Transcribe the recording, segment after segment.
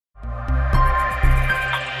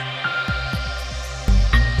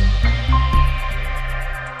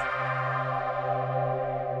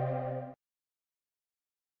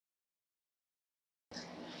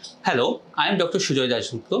Hello, I am Dr. Sujoy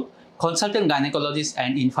Dashgupta, consultant gynecologist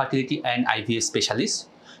and infertility and IVF specialist.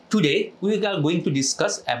 Today, we are going to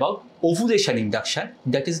discuss about ovulation induction,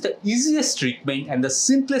 that is the easiest treatment and the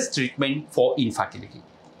simplest treatment for infertility.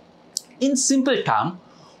 In simple terms,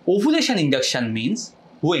 ovulation induction means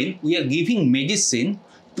when we are giving medicine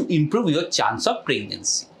to improve your chance of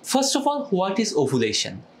pregnancy. First of all, what is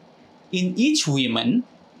ovulation? In each woman,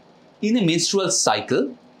 in a menstrual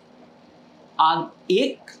cycle, an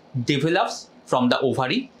egg develops from the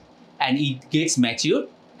ovary and it gets matured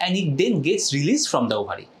and it then gets released from the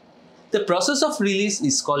ovary. The process of release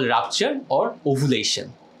is called rupture or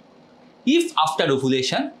ovulation. If after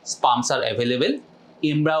ovulation sperms are available,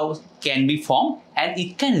 embryo can be formed and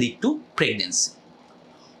it can lead to pregnancy.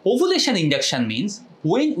 Ovulation induction means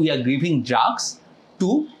when we are giving drugs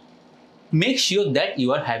to make sure that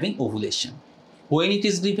you are having ovulation. When it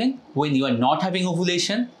is given, when you are not having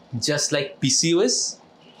ovulation, just like PCOS,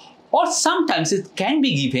 or sometimes it can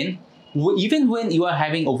be given even when you are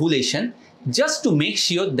having ovulation, just to make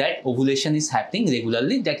sure that ovulation is happening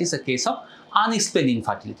regularly. That is a case of unexplained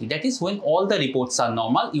infertility. That is when all the reports are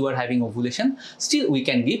normal, you are having ovulation, still we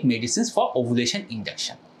can give medicines for ovulation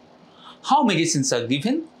induction. How medicines are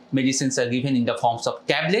given? Medicines are given in the forms of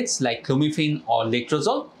tablets like clomiphene or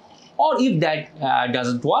letrozole, or if that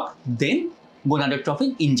doesn't work, then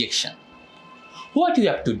gonadotropin injection. What you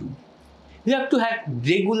have to do? You have to have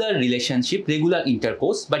regular relationship, regular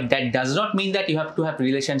intercourse, but that does not mean that you have to have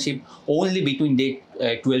relationship only between day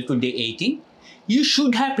 12 to day 18. You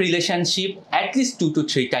should have relationship at least 2 to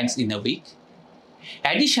 3 times in a week.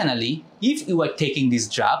 Additionally, if you are taking these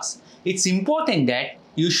drugs, it's important that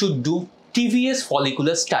you should do TVS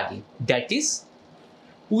follicular study. That is,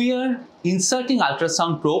 we are inserting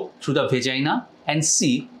ultrasound probe through the vagina and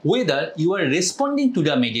see whether you are responding to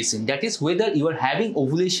the medicine, that is whether you are having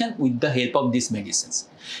ovulation with the help of these medicines.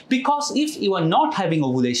 Because if you are not having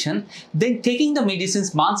ovulation, then taking the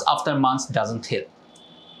medicines months after months doesn't help.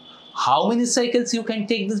 How many cycles you can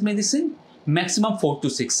take this medicine? Maximum 4 to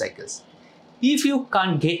 6 cycles. If you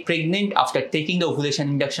can't get pregnant after taking the ovulation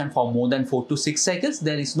induction for more than 4 to 6 cycles,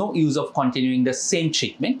 there is no use of continuing the same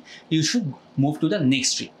treatment. You should move to the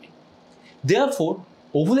next treatment. Therefore,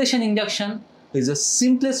 ovulation induction is the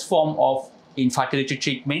simplest form of infertility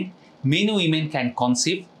treatment. Many women can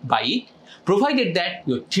conceive by it, provided that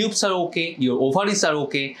your tubes are okay, your ovaries are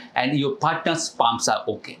okay, and your partner's sperms are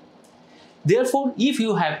okay. Therefore, if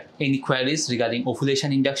you have any queries regarding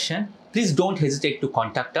ovulation induction, please don't hesitate to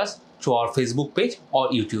contact us through our Facebook page or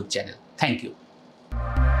YouTube channel. Thank you.